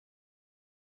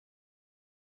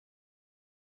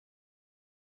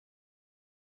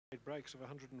breaks of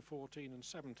 114 and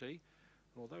 70, and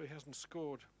although he hasn't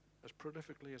scored as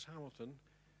prolifically as Hamilton,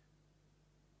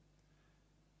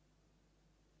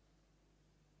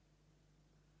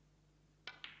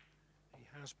 he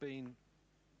has been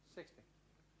 60.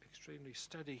 Extremely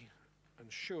steady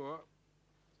and sure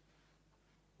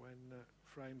when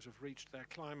frames have reached their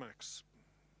climax.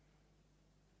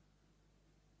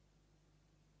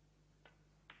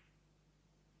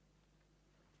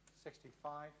 $65.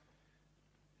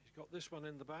 He's got this one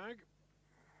in the bag.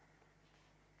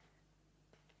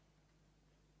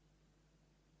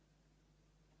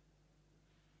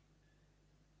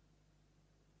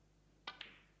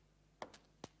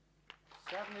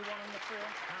 $71 in the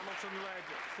frame. Hamilton led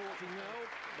 40-0,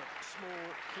 but Small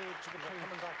cleared to the pink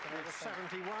with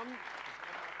 71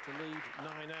 to lead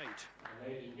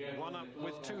 9-8. One up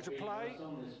with 2 to play,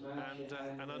 and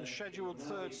an unscheduled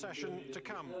third session to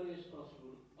come.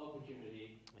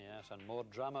 Yes, and more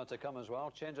drama to come as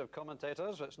well. Change of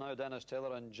commentators. It's now Dennis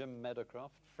Taylor and Jim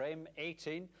Meadowcroft. Frame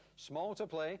 18, Small to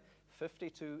play,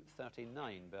 52-39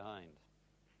 behind.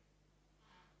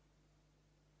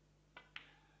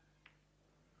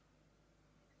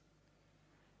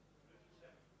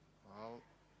 Well,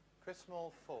 Chris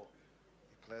Small, 4.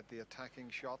 he played the attacking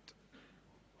shot,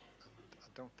 and I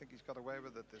don't think he's got away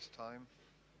with it this time.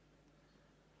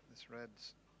 This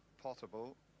red's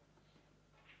potable,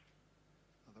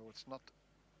 although it's not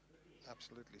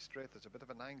absolutely straight. There's a bit of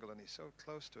an angle, and he's so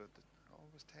close to it that it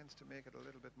always tends to make it a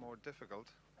little bit more difficult.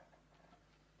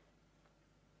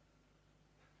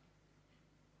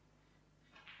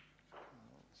 Well,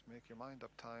 let's make your mind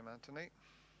up time, Anthony.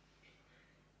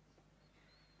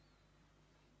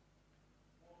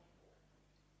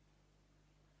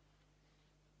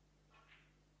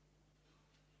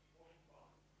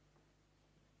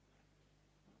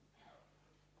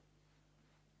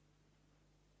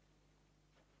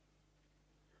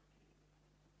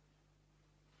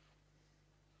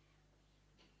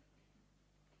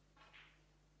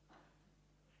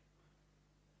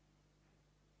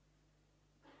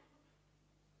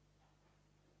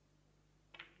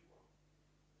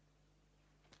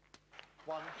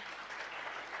 One.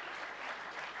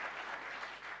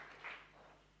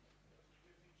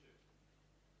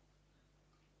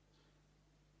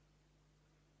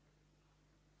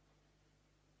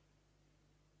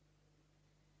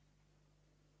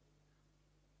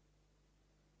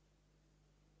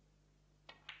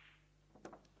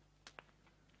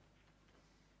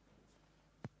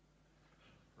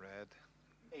 Red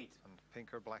 8. and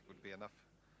pink or black would be enough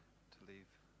to leave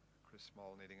Chris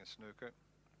Small needing a snooker.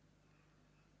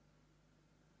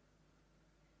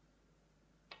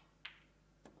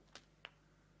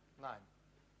 Nine.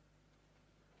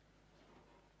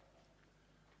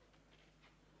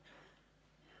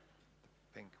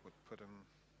 Pink would put him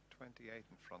 28 in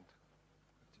front,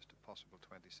 with just a possible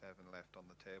 27 left on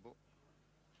the table.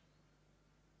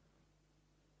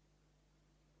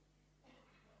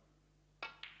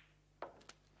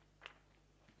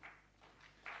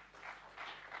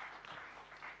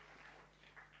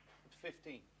 At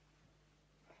 15.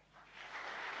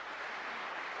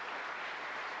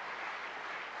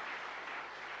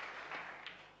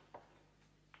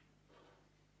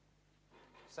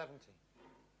 $70.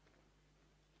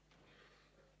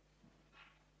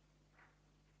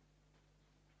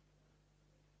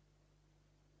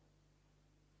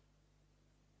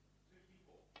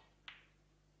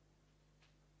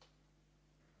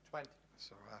 $20.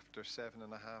 So after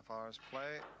 7.5 hours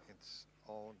play, it's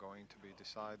all going to be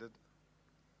decided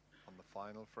on the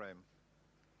final frame.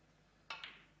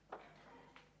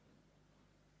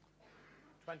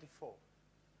 24.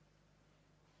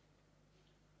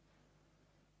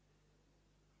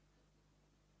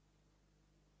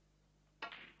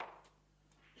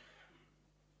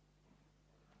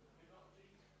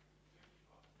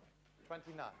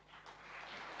 $29.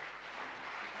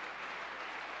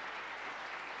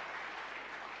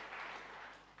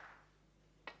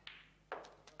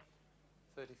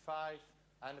 $35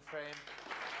 and a frame.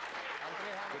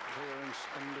 Anthony Hamilton. Good clearance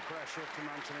under pressure from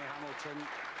Anthony Hamilton.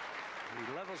 And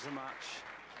he levels the match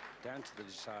down to the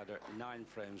decider, 9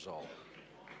 frames all.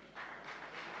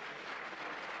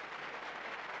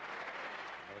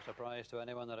 No surprise to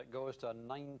anyone that it goes to a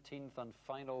 19th and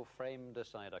final frame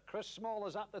decider. Chris Small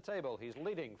is at the table. He's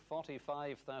leading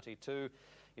 45-32.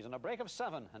 He's on a break of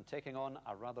 7 and taking on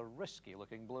a rather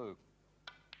risky-looking blue.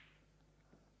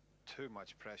 Too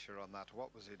much pressure on that.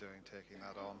 What was he doing taking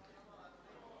that on?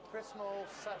 Chris Small,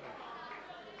 7.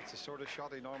 It's the sort of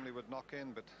shot he normally would knock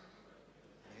in, but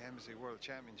in the Embassy World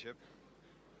Championship,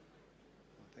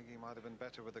 I think he might have been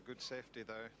better with a good safety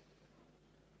there.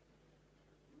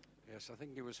 Yes, I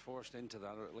think he was forced into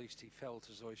that, or at least he felt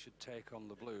as though he should take on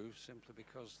the blue, simply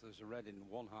because there's a red in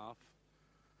one half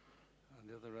and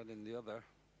the other red in the other.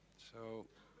 So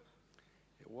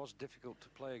it was difficult to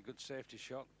play a good safety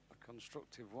shot, a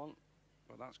constructive one,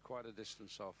 but that's quite a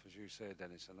distance off, as you say,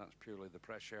 Dennis, and that's purely the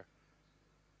pressure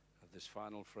of this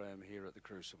final frame here at the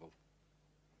Crucible.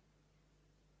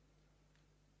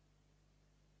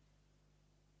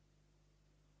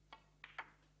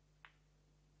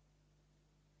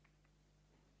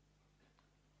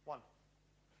 One.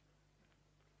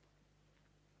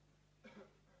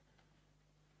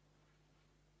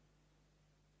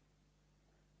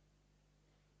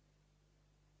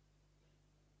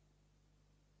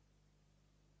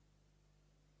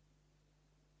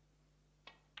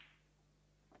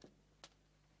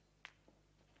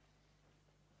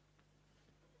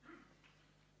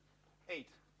 Eight.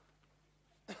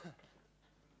 There's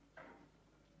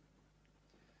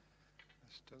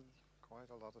still quite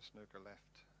a lot of snooker left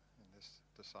in this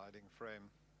deciding frame.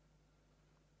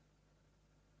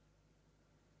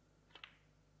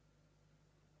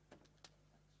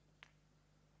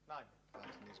 Nine.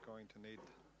 Anthony's going to need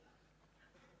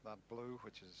that blue,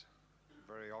 which is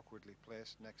very awkwardly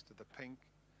placed next to the pink.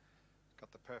 He's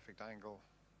got the perfect angle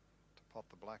to pot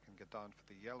the black and get down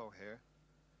for the yellow here.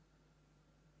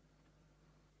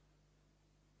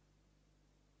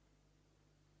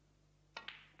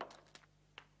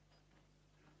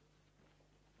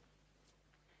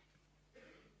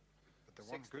 But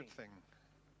the one good thing,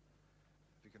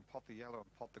 if you can pot the yellow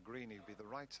and pot the green, he'll be the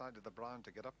right side of the brown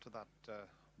to get up to that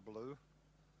blue.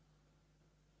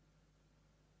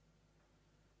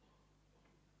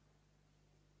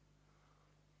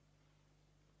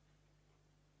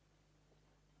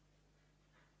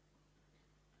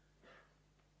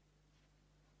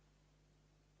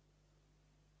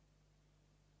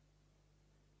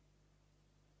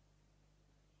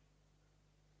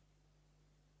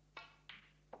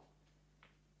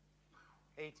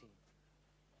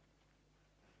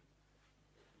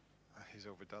 He's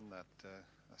overdone that.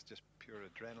 That's just pure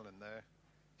adrenaline there.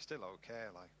 Still okay,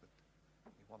 like, but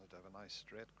he wanted to have a nice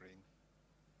straight green.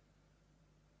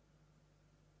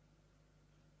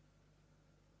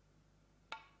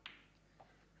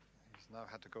 He's now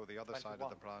had to go the other 21. side of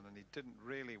the brown, and he didn't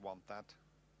really want that.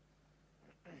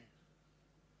 So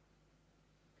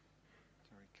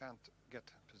he can't get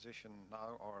position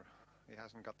now, or he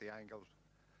hasn't got the angle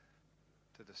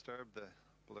to disturb the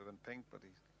blue and pink, but he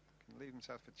can leave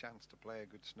himself a chance to play a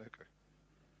good snooker.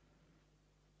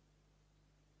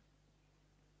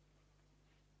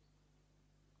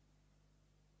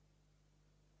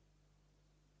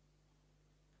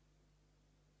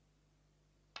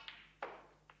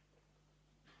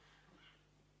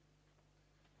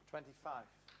 $25.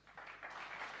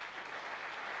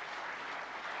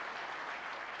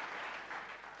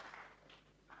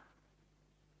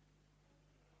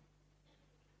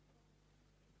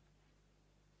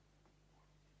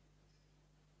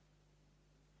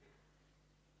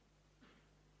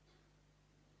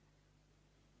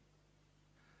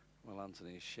 Well,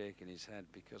 Anthony's shaking his head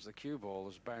because the cue ball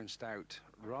has bounced out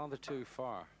rather too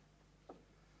far.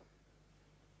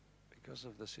 Because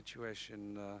of the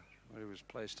situation where he was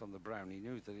placed on the brown, he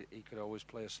knew that he could always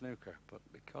play a snooker, but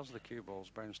because the cue ball's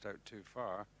bounced out too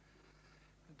far,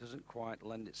 it doesn't quite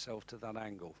lend itself to that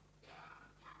angle.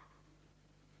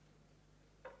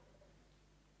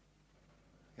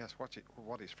 Yes,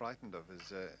 what he's frightened of is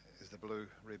the blue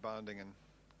rebounding and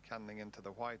cannoning into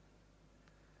the white.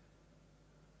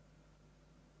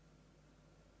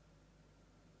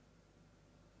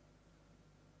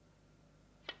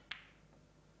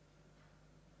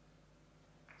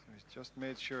 So he's just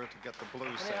made sure to get the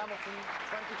blue set. Hamilton,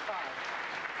 25.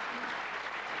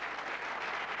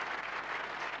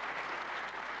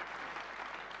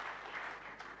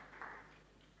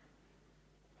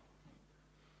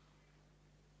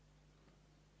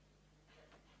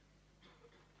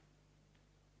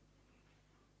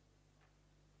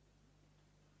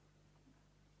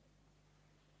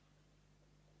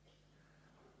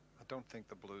 I don't think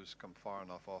the blues come far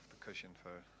enough off the cushion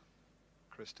for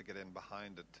Chris to get in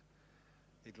behind it.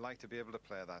 He'd like to be able to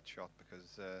play that shot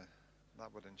because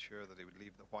that would ensure that he would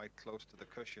leave the white close to the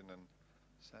cushion and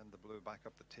send the blue back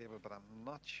up the table, but I'm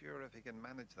not sure if he can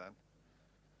manage that.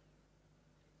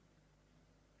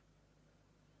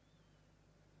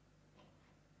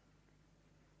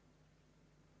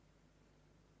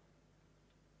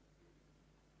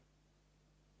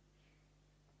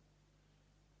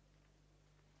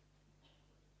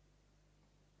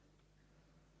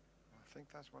 I think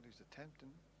that's what he's attempting,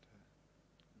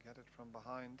 to get it from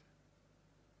behind.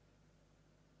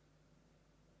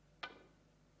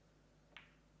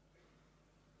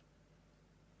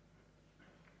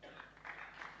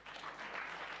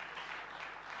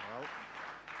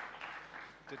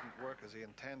 didn't work as he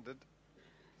intended.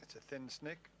 It's a thin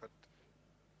snick, but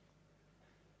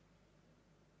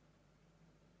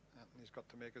Anthony's got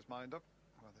to make his mind up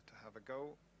whether to have a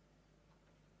go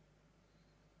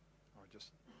or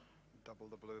just double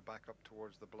the blue back up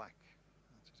towards the black.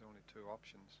 That's his only two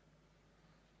options.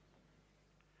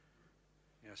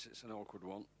 Yes, it's an awkward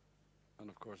one. And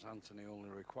of course, Anthony only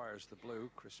requires the blue.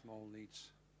 Chris Small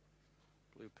needs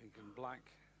blue, pink and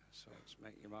black. So let's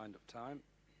make your mind up time.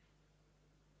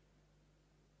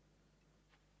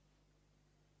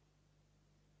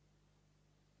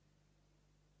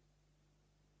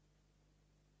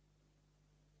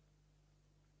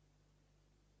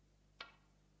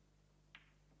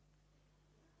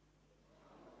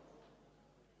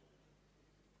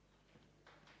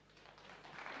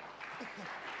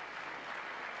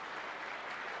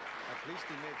 At least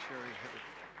he made sure he hit it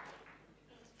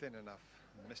thin enough,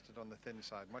 missed it on the thin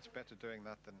side. Much better doing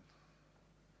that than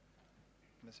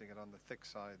missing it on the thick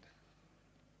side.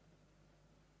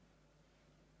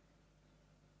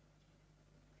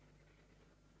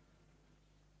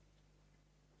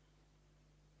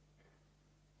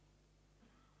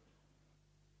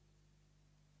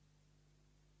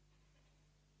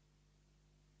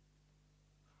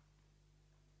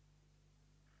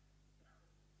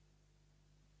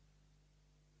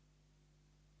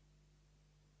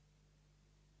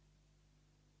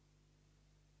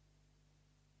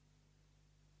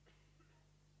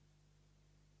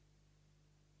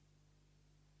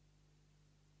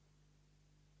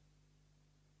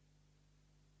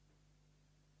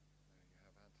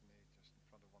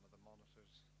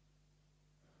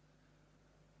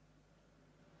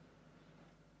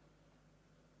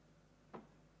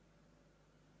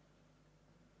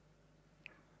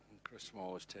 Chris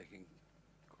Small is taking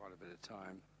quite a bit of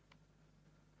time.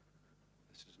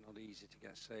 This is not easy to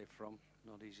get safe from,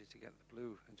 not easy to get the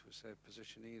blue into a safe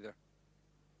position either.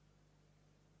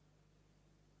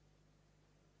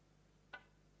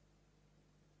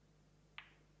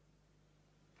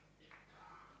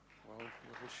 Well, a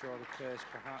little short of pace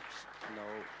perhaps. No,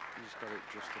 he's got it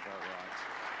just about right.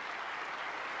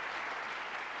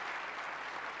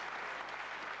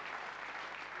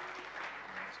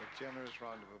 A generous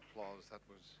round of applause. That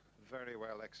was very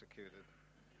well executed.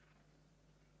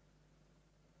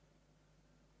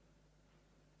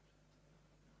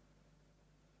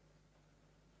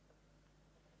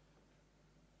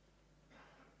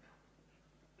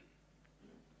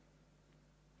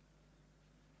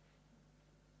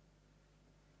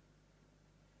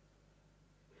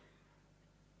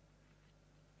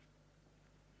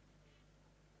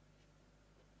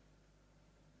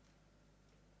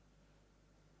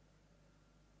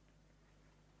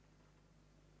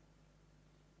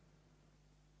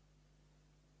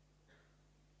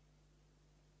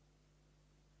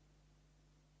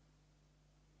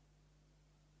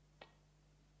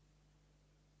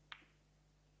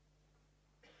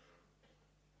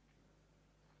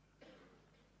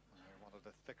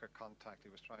 The thicker contact.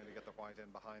 He was trying to get the white in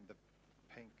behind the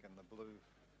pink and the blue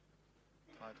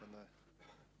tight on the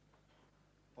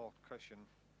baulk cushion.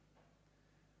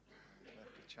 And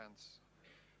left a chance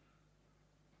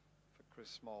for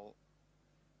Chris Small.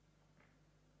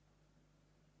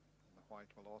 And the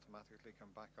white will automatically come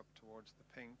back up towards the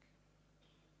pink.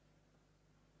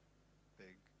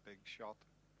 Big shot.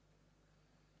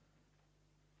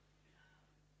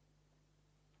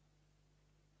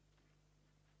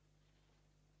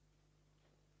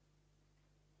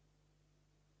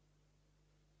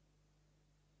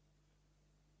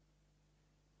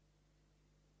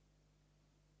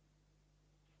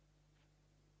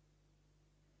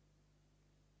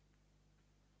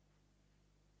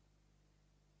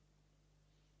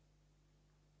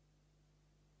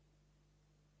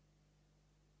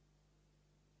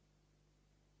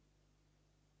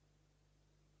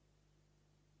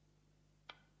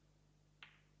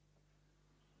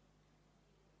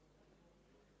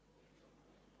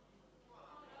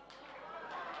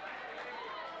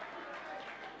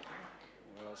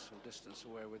 Some distance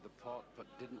away with the pot, but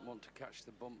didn't want to catch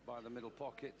the bump by the middle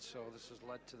pocket, so this has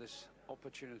led to this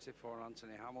opportunity for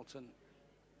Anthony Hamilton.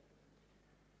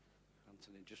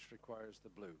 Anthony just requires the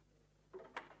blue.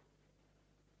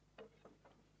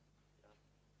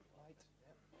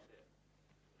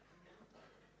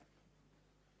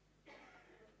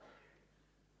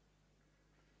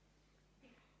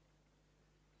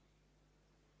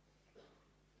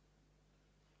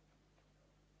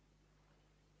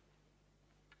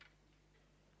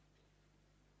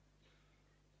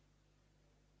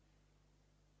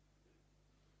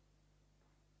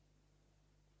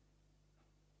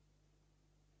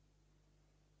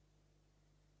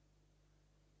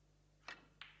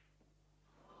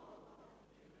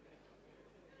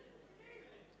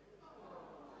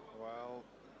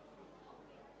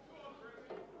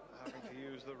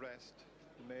 rest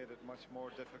made it much more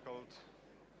difficult.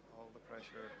 All the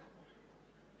pressure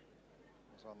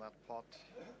was on that pot.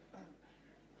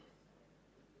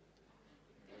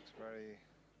 He looks very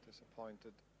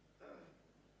disappointed.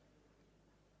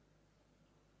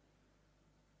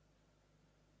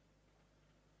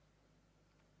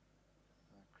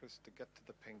 Chris, to get to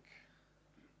the pink,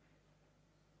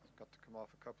 he's got to come off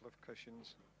a couple of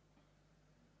cushions.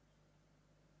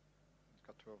 He's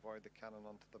got to avoid the cannon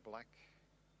onto the black.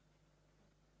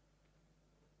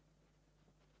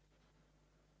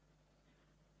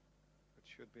 But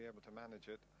should be able to manage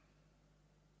it.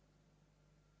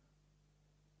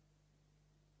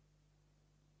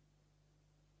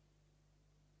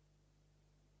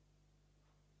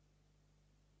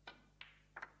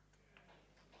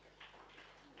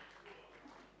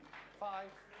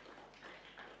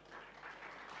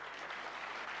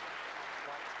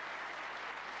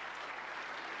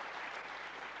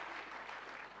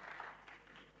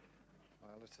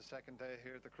 Well, it's the second day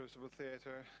here at the Crucible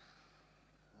Theatre,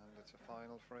 and it's a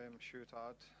final frame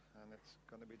shootout, and it's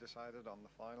going to be decided on the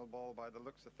final ball by the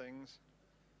looks of things.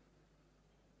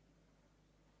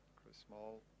 Chris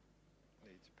Small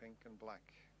leads pink and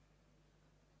black.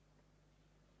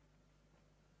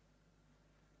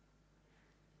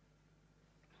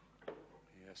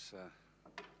 Yes,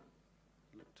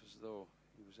 looked as though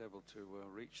he was able to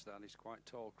reach that. He's quite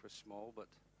tall, Chris Small, but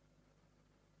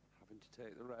having to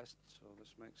take the rest, so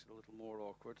this makes it a little more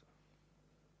awkward.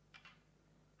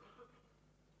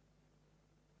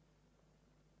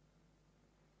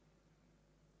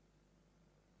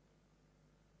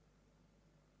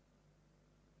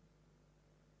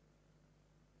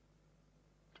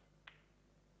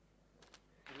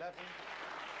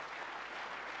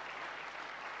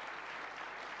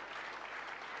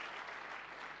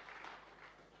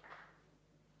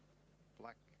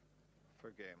 Black for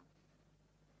game.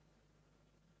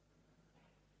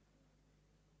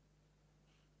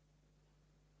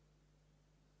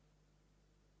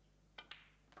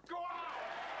 Go on!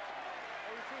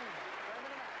 18.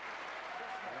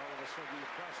 And all of a sudden the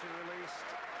pressure released.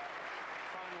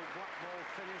 Final black ball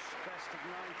finish, best of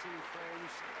 19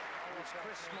 frames. It's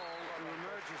Chris Small who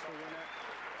emerges the winner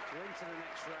to enter the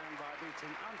next round by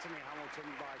beating Anthony Hamilton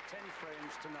by 10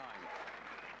 frames to 9.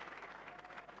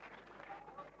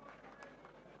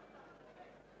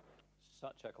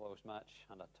 Such a close match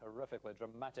and a terrifically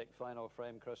dramatic final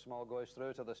frame. Chris Small goes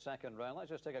through to the second round. Let's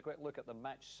just take a quick look at the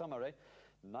match summary.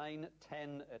 9-10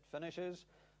 it finishes.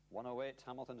 108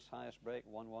 Hamilton's highest break,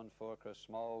 114 Chris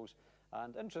Small's.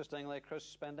 And interestingly, Chris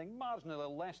spending marginally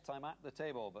less time at the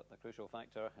table, but the crucial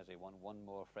factor is he won one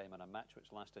more frame in a match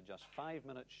which lasted just 5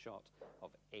 minutes short of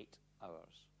 8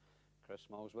 hours. Chris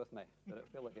Small's with me. Did it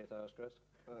feel like 8 hours, Chris?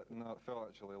 No, it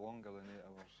felt actually longer than 8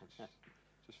 hours.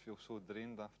 Just feel so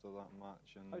drained after that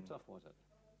match. And how tough was it?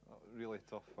 Really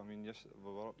tough. I mean, we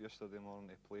were up yesterday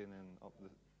morning to play, and then up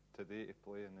today to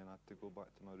play, and then I had to go back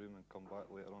to my room and come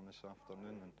back later on this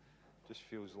afternoon, and just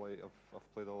feels like I've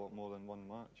played a lot more than one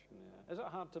match. Yeah. Is it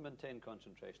hard to maintain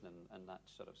concentration in that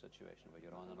sort of situation where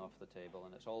you're on and off the table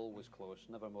and it's always close,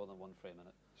 never more than one frame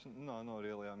in it? No, not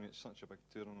really. I mean, it's such a big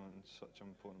tournament and such an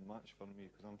important match for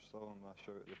me because I'm still on my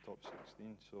shout at the top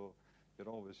 16, so you're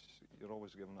always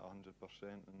giving it 100%,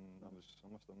 and I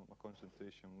must admit my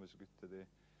concentration was good today.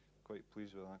 Quite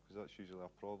pleased with that because that's usually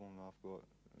a problem that I've got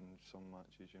in some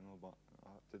matches, you know, but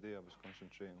today I was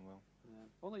concentrating well. Yeah.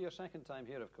 Only your second time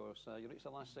here, of course. You reached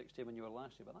the last 60 when you were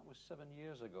last year, but that was 7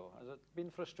 years ago. Has it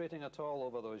been frustrating at all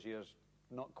over those years,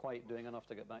 not quite doing enough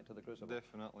to get back to the Crucible?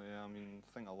 Definitely. I mean, I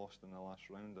think I lost in the last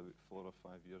round about 4 or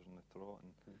 5 years on the trot,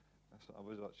 and I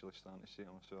was actually starting to say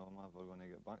to myself, I'm never going to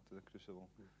get back to the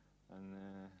Crucible. And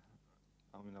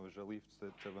I mean, I was relieved to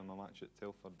win my match at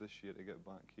Telford this year to get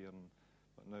back here,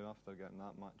 but now after getting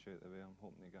that match out of the way, I'm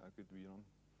hoping to get a good wee run.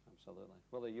 Absolutely.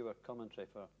 Willie, you were commentary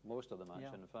for most of the match,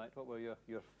 in fact. What were your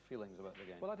feelings about the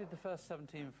game? Well, I did the first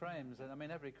 17 frames, and I mean,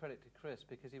 every credit to Chris,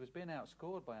 because he was being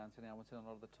outscored by Anthony Hamilton a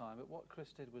lot of the time, but what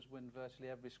Chris did was win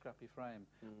virtually every scrappy frame.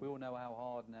 We all know how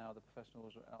hard now the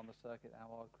professionals on the circuit,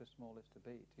 how hard Chris Small is to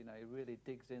beat. You know, he really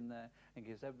digs in there and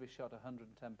gives every shot 110%.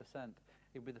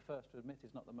 He'd be the first to admit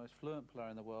he's not the most fluent player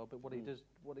in the world, but what he does,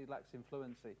 what he lacks in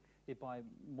fluency, he by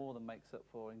more than makes up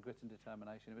for in grit and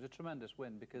determination. It was a tremendous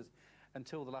win because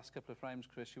until the last couple of frames,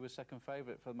 Chris, you were second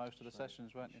favourite for most of the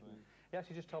sessions, weren't you? He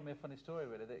actually just told me a funny story,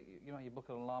 really, that you know, you book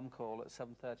an alarm call at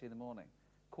 7:30 in the morning.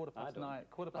 Quarter past 9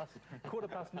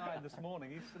 this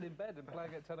morning, he's still in bed and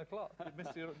playing at 10 o'clock. You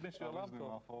missed your alarm call. It wasn't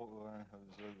my fault,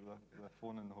 the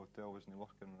phone in the hotel wasn't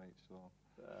working right, so...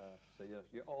 So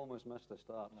you almost missed the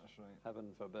start. That's right.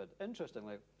 Heaven forbid.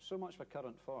 Interestingly, so much for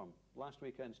current form. Last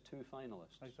weekend's 2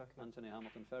 finalists, Exactly. Anthony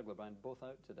Hamilton, Fergal O'Brien, both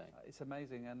out today. It's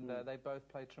amazing, and they both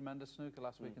played tremendous snooker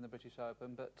last week in the British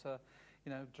Open, but,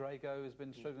 you know, Drago has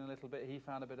been struggling a little bit. He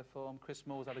found a bit of form. Chris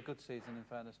Small's had a good season, in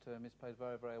fairness to him. He's played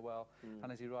very, very well,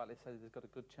 and as he rightly said, he's got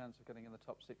a good chance of getting in the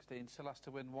top 16. Still has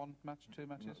to win 1 match, 2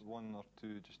 matches? 1 or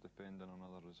 2, just depending on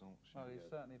other results. Oh, he's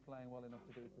certainly playing well enough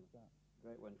to do just that.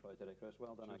 Great win for you today, Chris.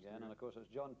 Well done again. And of course, it's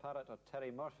John Parrott or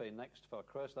Terry Murphy next for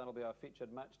Chris. That'll be our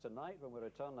featured match tonight when we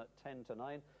return at 10 to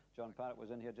 9. John Parrott was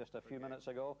in here just a few minutes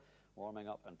ago, warming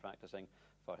up and practicing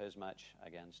for his match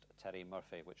against Terry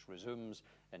Murphy, which resumes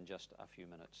in just a few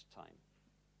minutes' time.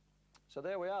 So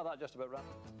there we are. That just about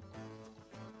wraps.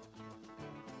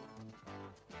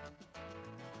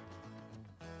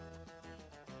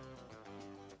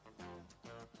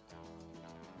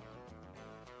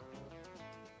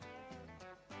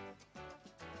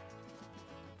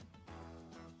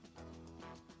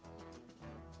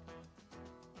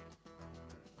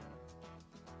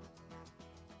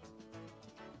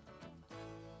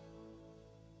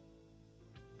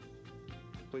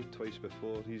 Played twice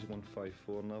before. He's won 5-4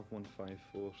 and I've won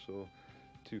 5-4, so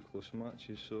 2 close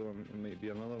matches, so it might be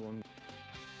another one.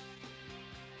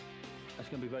 It's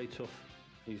going to be very tough.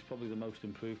 He's probably the most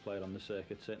improved player on the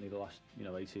circuit. Certainly the last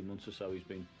 18 months or so he's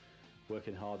been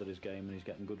working hard at his game and he's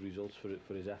getting good results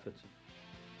for his efforts.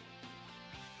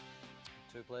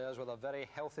 2 players with a very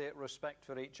healthy respect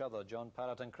for each other. John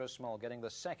Parrott and Chris Small getting the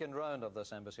second round of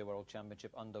this Embassy World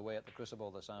Championship underway at the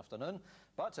Crucible this afternoon.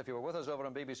 But if you were with us over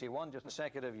on BBC One, just a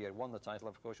consecutive year, won the title,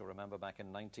 of course, you'll remember, back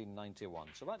in 1991.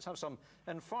 So let's have some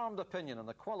informed opinion on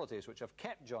the qualities which have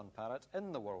kept John Parrott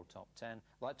in the World Top 10,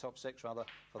 like Top 6 rather,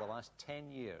 for the last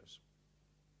 10 years.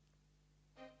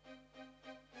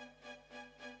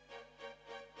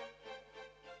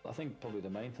 I think probably the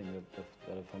main thing that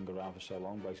I've hung around for so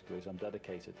long basically is I'm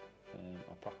dedicated.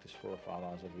 I practice 4 or 5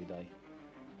 hours every day,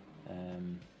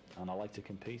 and I like to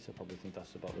compete. I probably think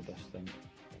that's about the best thing.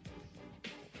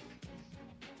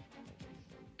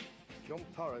 John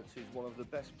Parrott is one of the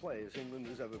best players England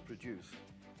has ever produced.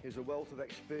 He has a wealth of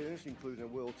experience, including a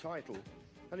world title,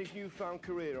 and his newfound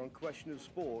career on Question of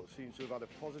Sport seems to have had a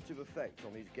positive effect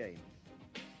on his game.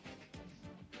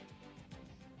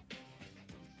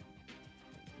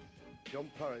 John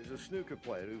Parrott is a snooker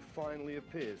player who finally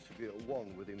appears to be at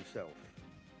one with himself.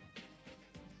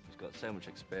 He's got so much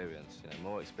experience,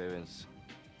 more experience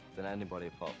than anybody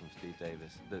apart from Steve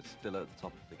Davis, that's still at the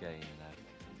top of the game,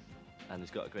 And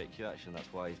he's got a great cue action, that's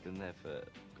why he's been there for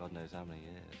God knows how many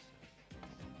years.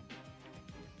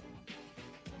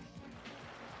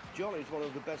 John is one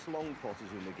of the best long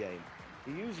potters in the game.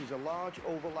 He uses a large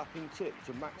overlapping tip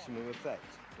to maximum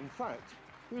effect. In fact,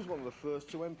 he was one of the first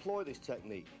to employ this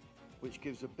technique, which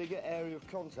gives a bigger area of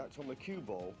contact on the cue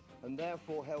ball and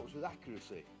therefore helps with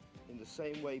accuracy, in the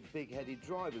same way big-headed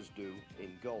drivers do in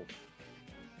golf.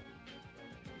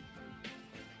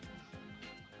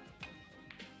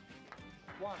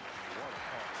 One pot.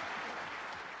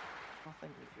 I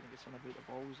think if it's on about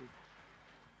the balls,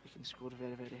 he can score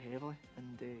very, very heavily,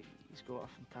 and he's got a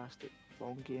fantastic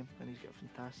long game, and he's got a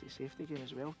fantastic safety game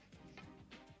as well.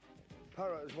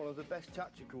 Parrott is one of the best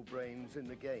tactical brains in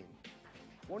the game.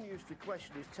 One used to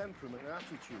question his temperament and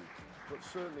attitude, but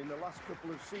certainly in the last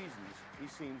couple of seasons, he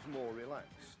seems more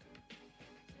relaxed.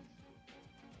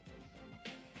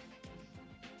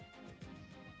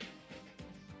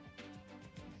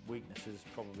 Weakness is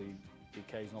probably the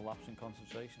occasional lapse in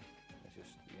concentration. It's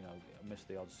just, I miss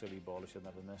the odd silly ball I should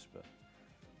never miss, but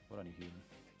we're only human.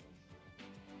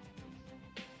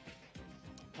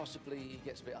 Possibly he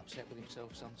gets a bit upset with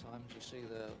himself sometimes. You see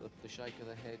the shake of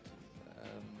the head,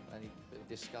 and a bit of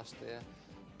disgust there.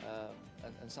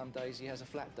 And some days he has a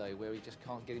flat day where he just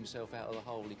can't get himself out of the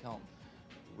hole. He can't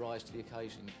rise to the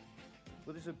occasion.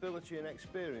 With his ability and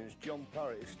experience, John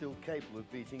Parrott is still capable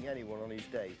of beating anyone on his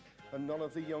day, and none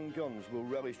of the young guns will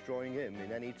relish drawing him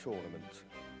in any tournament.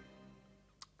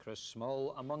 Chris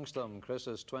Small amongst them. Chris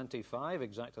is 25,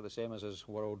 exactly the same as his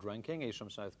world ranking. He's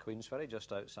from South Queensferry,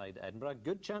 just outside Edinburgh.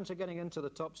 Good chance of getting into the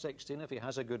top 16 if he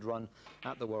has a good run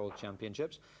at the World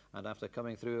Championships. And after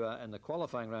coming through in the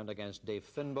qualifying round against Dave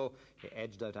Finbow, he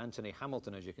edged out Anthony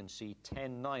Hamilton, as you can see,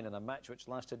 10-9 in a match which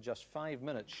lasted just 5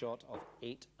 minutes short of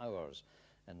 8 hours.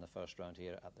 In the first round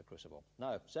here at the Crucible.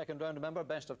 Now, second round, remember,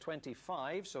 best of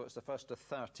 25, so it's the first to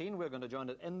 13. We're going to join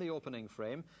it in the opening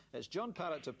frame. It's John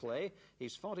Parrott to play.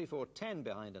 He's 44-10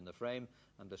 behind in the frame,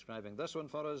 and describing this one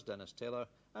for us, Dennis Taylor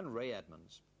and Ray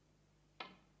Edmonds.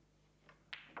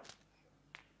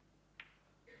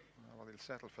 Well, he'll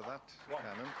settle for that,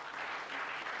 Cannon.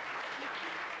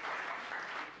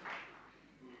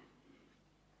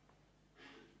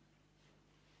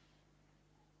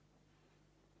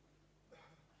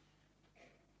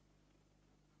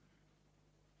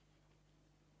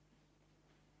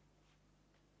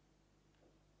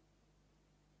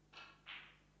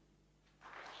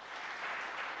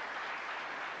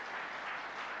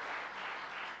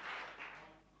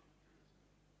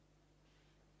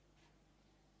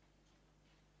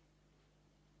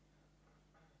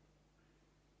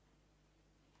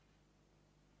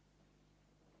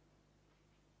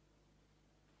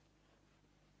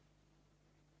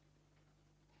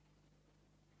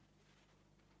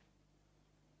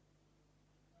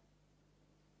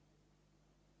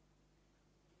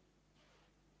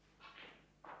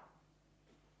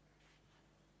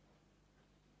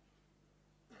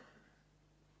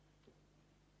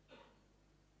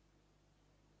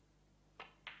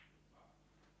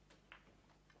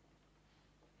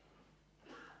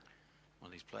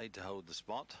 played to hold the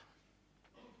spot.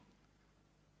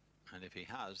 And if he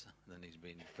has, then he's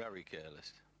been very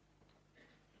careless.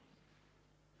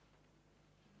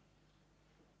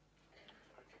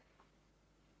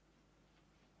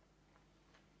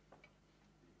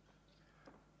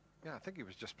 Yeah, I think he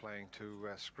was just playing to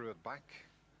screw it back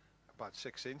about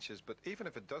 6 inches, but even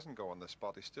if it doesn't go on the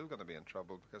spot, he's still going to be in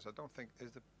trouble, because I don't think,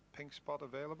 is the pink spot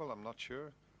available? I'm not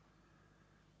sure.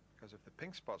 Because if the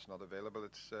pink spot's not available,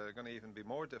 it's going to even be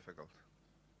more difficult.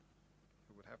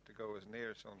 He would have to go as near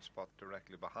his own spot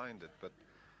directly behind it, but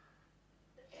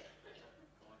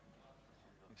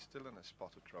he's still in a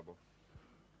spot of trouble.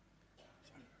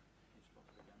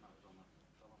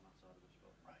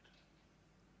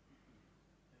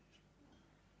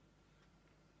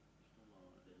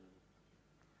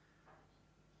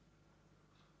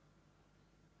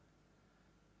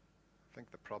 I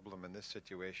think the problem in this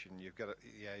situation, you've got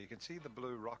yeah, you can see the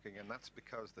blue rocking, and that's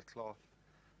because the cloth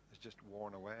has just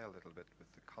worn away a little bit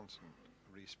with the constant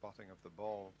respotting of the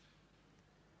ball.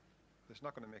 It's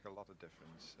not going to make a lot of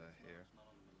difference here.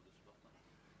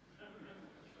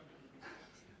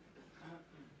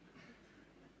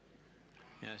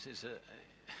 Yes, it's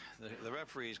the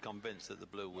referee is convinced that the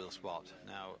blue will spot.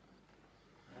 Now,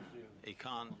 he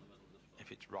can't,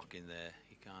 if it's rocking there,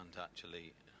 he can't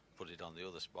actually put it on the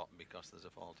other spot because there's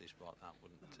a faulty spot. That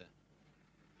wouldn't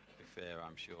be fair,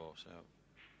 I'm sure. So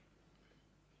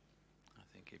I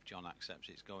think if John accepts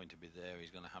it's going to be there,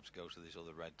 he's going to have to go to this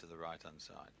other red to the right-hand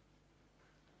side.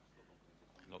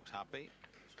 Looks happy.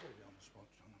 It's got to be on the spot,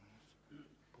 John.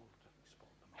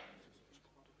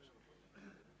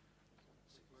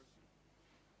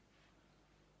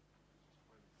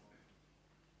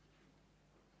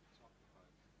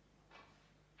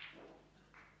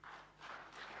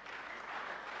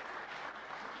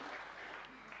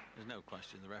 There's no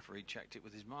question the referee checked it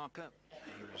with his marker.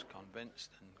 He was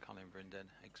convinced, and Colin Brinden,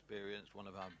 experienced, one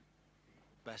of our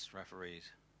best referees.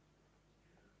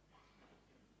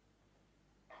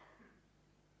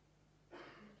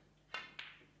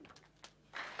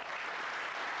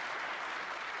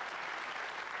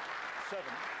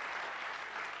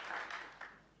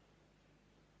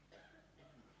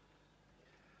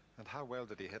 And how well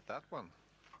did he hit that one?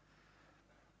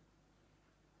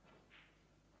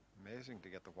 Amazing to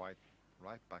get the white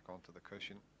right back onto the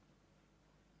cushion.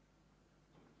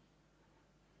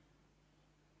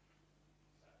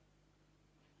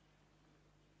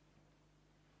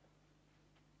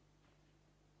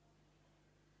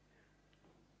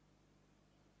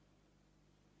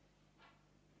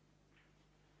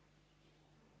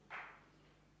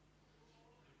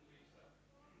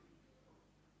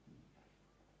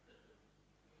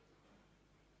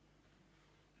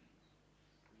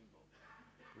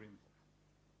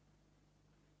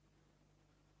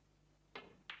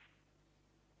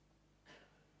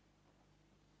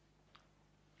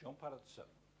 John Parrott 7.